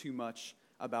caring too much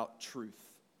about truth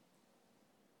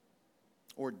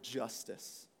or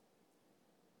justice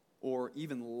or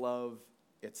even love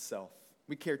itself.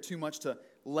 We care too much to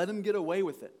let them get away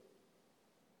with it,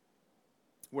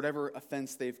 whatever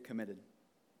offense they've committed.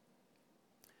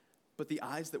 But the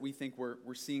eyes that we think we're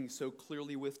seeing so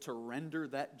clearly with to render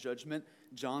that judgment,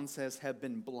 John says, have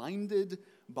been blinded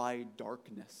by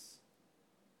darkness.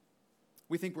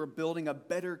 We think we're building a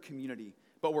better community,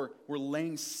 but we're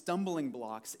laying stumbling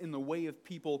blocks in the way of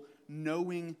people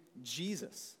knowing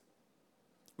Jesus.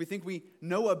 We think we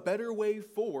know a better way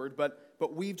forward,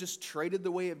 but we've just traded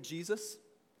the way of Jesus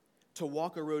to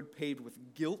walk a road paved with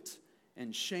guilt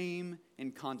and shame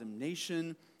and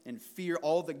condemnation and fear,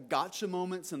 all the gotcha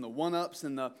moments and the one-ups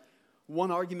and the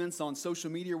one-arguments on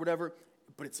social media or whatever,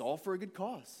 but it's all for a good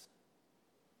cause.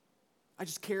 I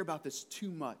just care about this too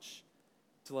much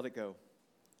to let it go.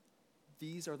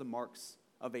 These are the marks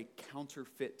of a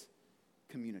counterfeit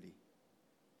community.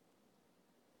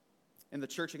 In the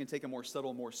church, it can take a more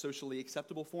subtle, more socially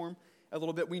acceptable form a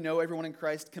little bit. We know everyone in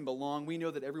Christ can belong. We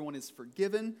know that everyone is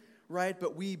forgiven, right?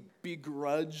 But we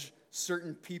begrudge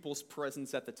certain people's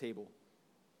presence at the table.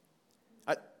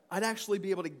 I'd actually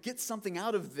be able to get something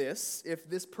out of this if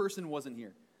this person wasn't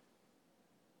here.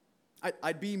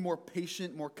 I'd be more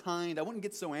patient, more kind. I wouldn't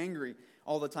get so angry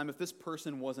all the time if this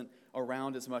person wasn't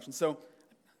around as much. And so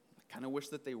I kind of wish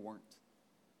that they weren't.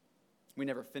 We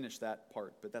never finish that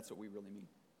part, but that's what we really mean.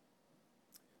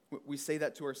 We say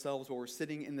that to ourselves while we're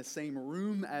sitting in the same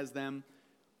room as them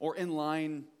or in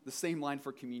line, the same line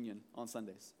for communion on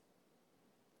Sundays.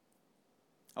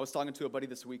 I was talking to a buddy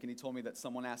this week, and he told me that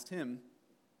someone asked him,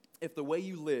 if the way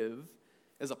you live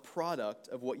is a product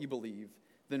of what you believe,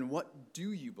 then what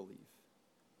do you believe?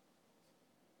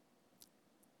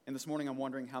 And this morning I'm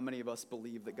wondering how many of us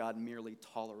believe that God merely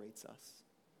tolerates us.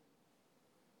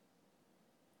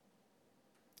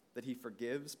 That he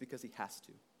forgives because he has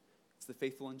to. It's the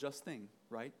faithful and just thing,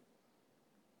 right?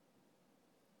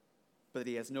 But that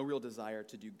he has no real desire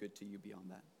to do good to you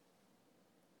beyond that.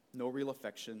 No real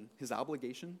affection. His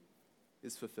obligation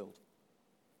is fulfilled.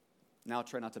 Now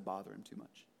try not to bother him too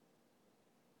much.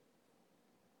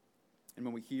 And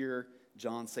when we hear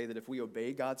John say that if we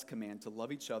obey God's command to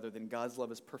love each other, then God's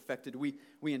love is perfected, we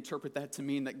interpret that to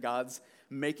mean that God's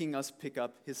making us pick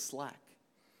up his slack.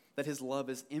 That his love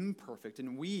is imperfect,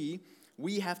 and we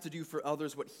have to do for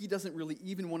others what he doesn't really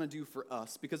even want to do for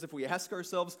us. Because if we ask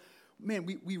ourselves, man,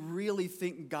 we really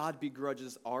think God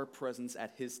begrudges our presence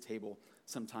at his table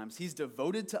sometimes. He's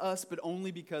devoted to us, but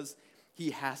only because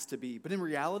he has to be. But in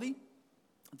reality,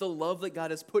 the love that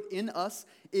God has put in us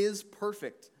is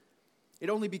perfect. It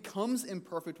only becomes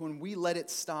imperfect when we let it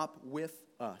stop with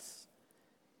us.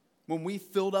 When we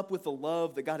filled up with the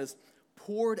love that God has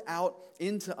poured out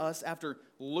into us after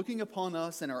looking upon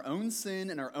us and our own sin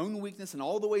and our own weakness and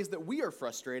all the ways that we are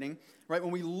frustrating, right?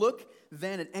 When we look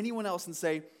then at anyone else and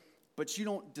say, but you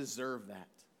don't deserve that.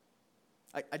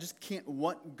 I just can't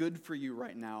want good for you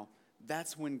right now.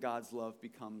 That's when God's love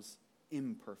becomes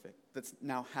imperfect. That's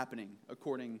now happening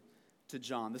according to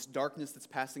John. This darkness that's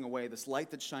passing away, this light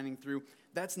that's shining through,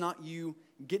 that's not you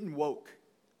getting woke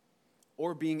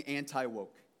or being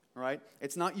anti-woke. Right?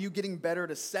 It's not you getting better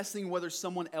at assessing whether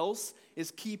someone else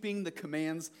is keeping the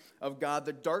commands of God.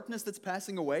 The darkness that's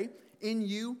passing away in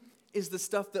you is the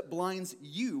stuff that blinds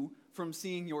you from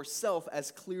seeing yourself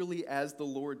as clearly as the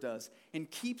Lord does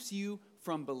and keeps you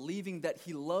from believing that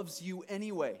he loves you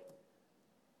anyway.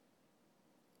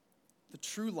 The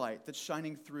true light that's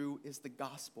shining through is the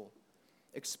gospel,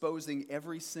 exposing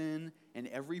every sin and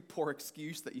every poor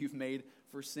excuse that you've made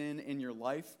for sin in your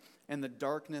life, and the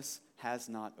darkness has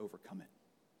not overcome it.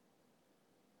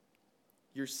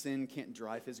 Your sin can't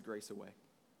drive his grace away.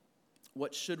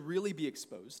 What should really be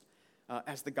exposed,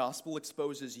 as the gospel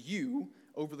exposes you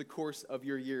over the course of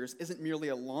your years, isn't merely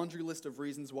a laundry list of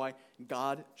reasons why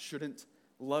God shouldn't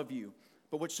love you.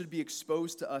 But what should be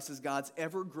exposed to us is God's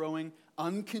ever-growing,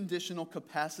 unconditional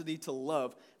capacity to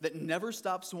love that never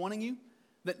stops wanting you,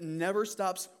 that never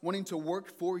stops wanting to work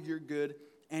for your good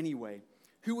anyway.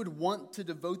 Who would want to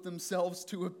devote themselves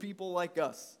to a people like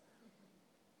us?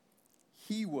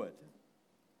 He would.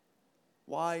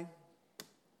 Why?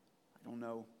 I don't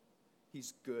know.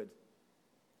 He's good,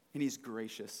 and he's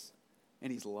gracious,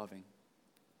 and he's loving.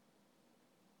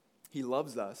 He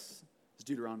loves us, as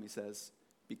Deuteronomy says,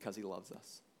 because he loves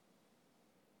us.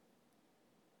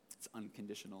 It's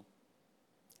unconditional.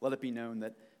 Let it be known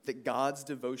that God's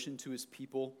devotion to his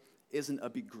people isn't a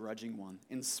begrudging one,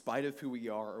 in spite of who we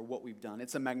are or what we've done.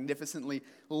 It's a magnificently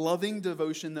loving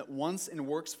devotion that wants and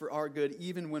works for our good,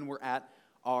 even when we're at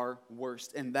our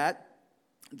worst. And that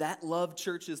love,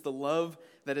 church, is the love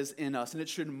that is in us. And it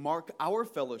should mark our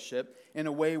fellowship in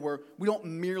a way where we don't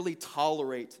merely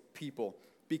tolerate people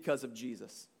because of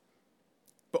Jesus,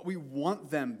 but we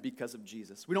want them because of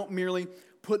Jesus. We don't merely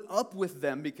put up with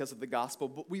them because of the gospel,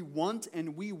 but we want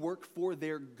and we work for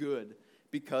their good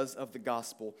because of the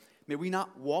gospel. May we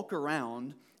not walk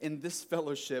around in this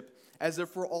fellowship as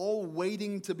if we're all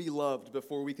waiting to be loved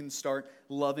before we can start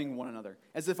loving one another.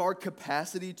 As if our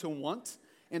capacity to want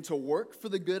and to work for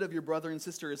the good of your brother and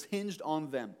sister is hinged on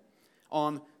them,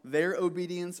 on their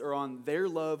obedience or on their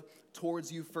love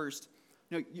towards you first.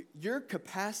 No, your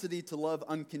capacity to love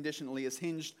unconditionally is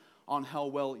hinged on how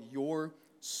well your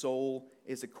soul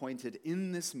is acquainted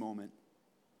in this moment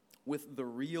with the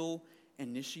real,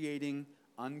 initiating,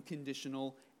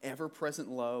 unconditional, ever-present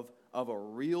love of a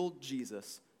real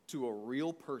Jesus to a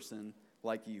real person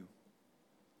like you.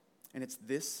 And it's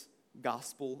this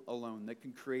gospel alone that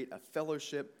can create a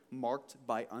fellowship marked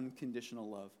by unconditional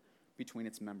love between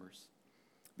its members.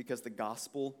 Because the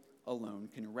gospel alone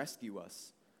can rescue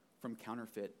us from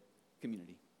counterfeit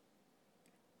community.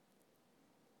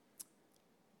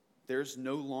 There's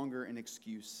no longer an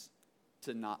excuse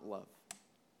to not love.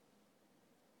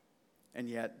 And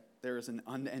yet, there is an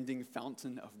unending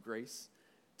fountain of grace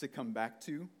to come back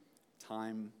to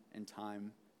time and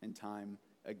time and time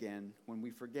again when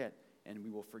we forget. And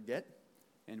we will forget,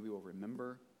 and we will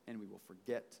remember, and we will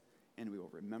forget, and we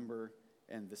will remember.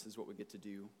 And this is what we get to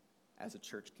do as a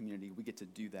church community. We get to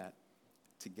do that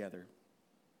together.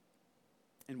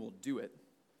 And we'll do it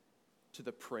to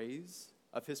the praise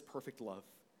of his perfect love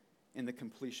and the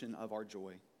completion of our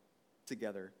joy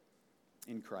together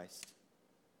in Christ.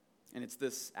 And it's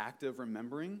this act of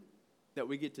remembering that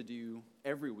we get to do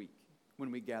every week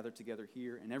when we gather together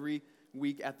here. And every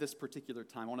week at this particular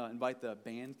time, I want to invite the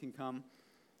band can come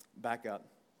back up.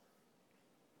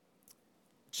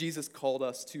 Jesus called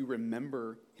us to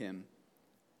remember him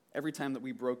every time that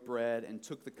we broke bread and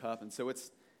took the cup. And so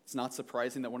it's not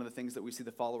surprising that one of the things that we see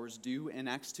the followers do in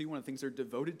Acts 2, one of the things they're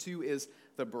devoted to is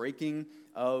the breaking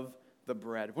of the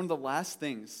bread. One of the last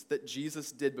things that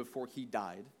Jesus did before he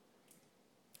died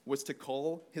was to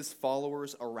call his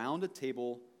followers around a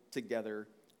table together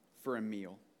for a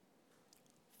meal.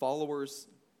 Followers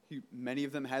who many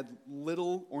of them had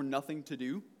little or nothing to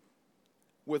do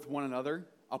with one another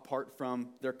apart from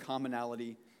their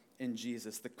commonality in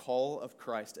Jesus, the call of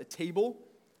Christ. A table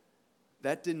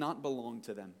that did not belong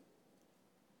to them.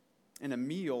 And a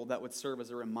meal that would serve as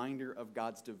a reminder of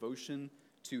God's devotion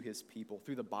to his people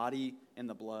through the body and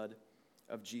the blood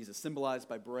of Jesus, symbolized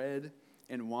by bread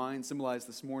and wine, symbolized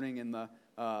this morning in the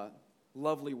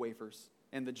lovely wafers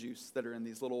and the juice that are in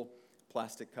these little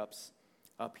plastic cups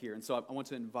up here. And so I want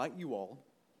to invite you all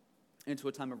into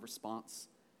a time of response,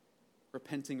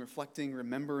 repenting, reflecting,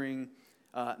 remembering.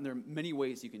 And there are many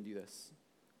ways you can do this.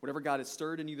 Whatever God has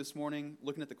stirred in you this morning,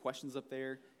 looking at the questions up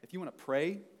there, if you want to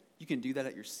pray, you can do that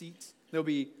at your seat. There'll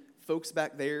be folks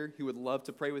back there who would love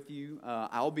to pray with you.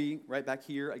 I'll be right back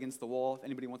here against the wall if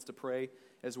anybody wants to pray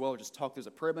as well, or just talk. There's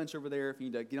a prayer bench over there. If you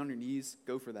need to get on your knees,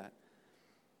 go for that.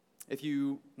 If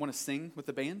you want to sing with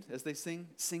the band as they sing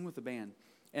with the band.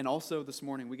 And also this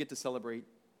morning, we get to celebrate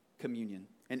communion,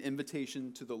 an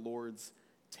invitation to the Lord's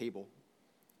table.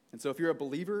 And so if you're a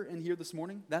believer in here this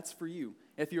morning, that's for you.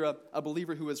 If you're a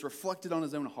believer who has reflected on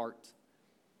his own heart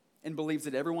and believes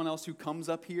that everyone else who comes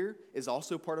up here is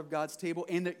also part of God's table,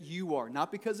 and that you are,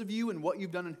 not because of you and what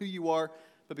you've done and who you are,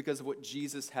 but because of what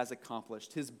Jesus has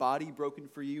accomplished. His body broken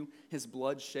for you, his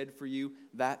blood shed for you,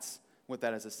 that's what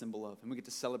that is a symbol of. And we get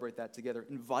to celebrate that together.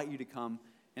 Invite you to come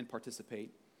and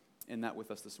participate in that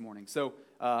with us this morning. So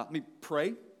let me pray,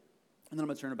 and then I'm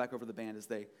going to turn it back over to the band as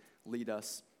they lead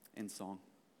us in song.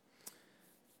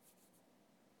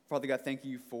 Father God, thank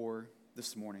you for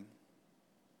this morning.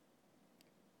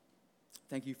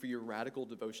 Thank you for your radical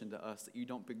devotion to us, that you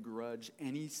don't begrudge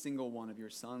any single one of your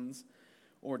sons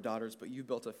or daughters, but you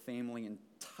built a family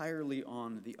entirely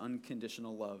on the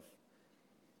unconditional love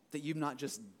that you've not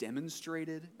just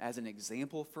demonstrated as an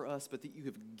example for us, but that you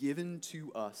have given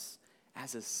to us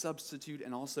as a substitute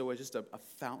and also as just a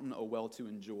fountain, a well to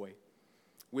enjoy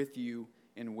with you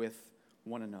and with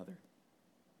one another.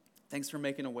 Thanks for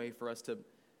making a way for us to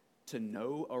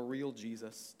know a real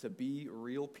Jesus, to be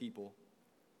real people,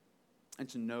 and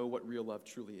to know what real love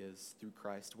truly is through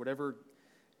Christ. Whatever,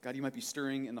 God, you might be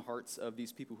stirring in the hearts of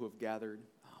these people who have gathered,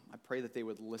 I pray that they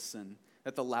would listen,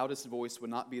 that the loudest voice would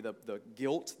not be the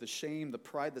guilt, the shame, the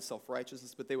pride, the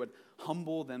self-righteousness, but they would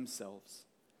humble themselves.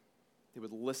 They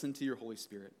would listen to your Holy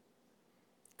Spirit,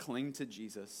 cling to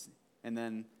Jesus, and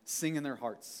then sing in their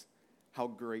hearts how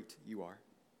great you are.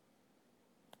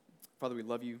 Father, we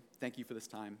love you. Thank you for this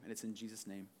time, and it's in Jesus'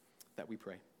 name that we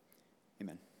pray.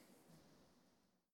 Amen.